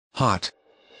Hot.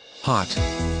 Hot.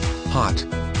 Hot.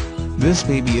 This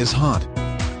baby is hot.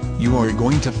 You are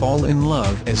going to fall in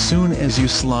love as soon as you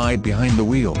slide behind the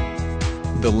wheel.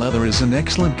 The leather is in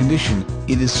excellent condition,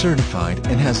 it is certified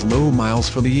and has low miles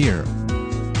for the year.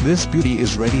 This beauty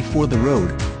is ready for the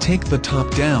road. Take the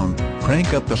top down,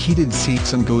 crank up the heated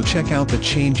seats and go check out the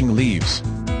changing leaves.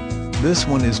 This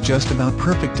one is just about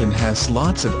perfect and has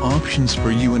lots of options for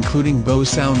you, including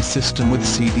Bose sound system with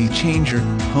CD changer,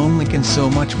 home link and so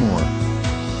much more.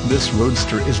 This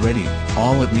roadster is ready,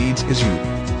 all it needs is you.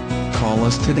 Call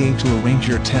us today to arrange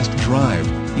your test drive,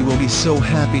 you will be so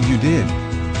happy you did.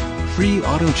 Free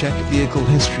auto check vehicle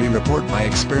history report by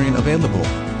Experian available.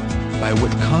 Buy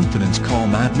with confidence, call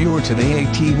Matt Muir today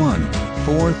at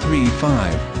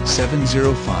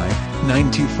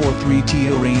 1-435-705-9243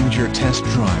 to arrange your test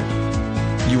drive.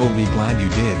 You will be glad you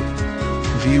did.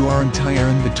 View our entire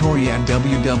inventory at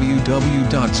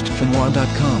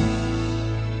www.stfinwa.com.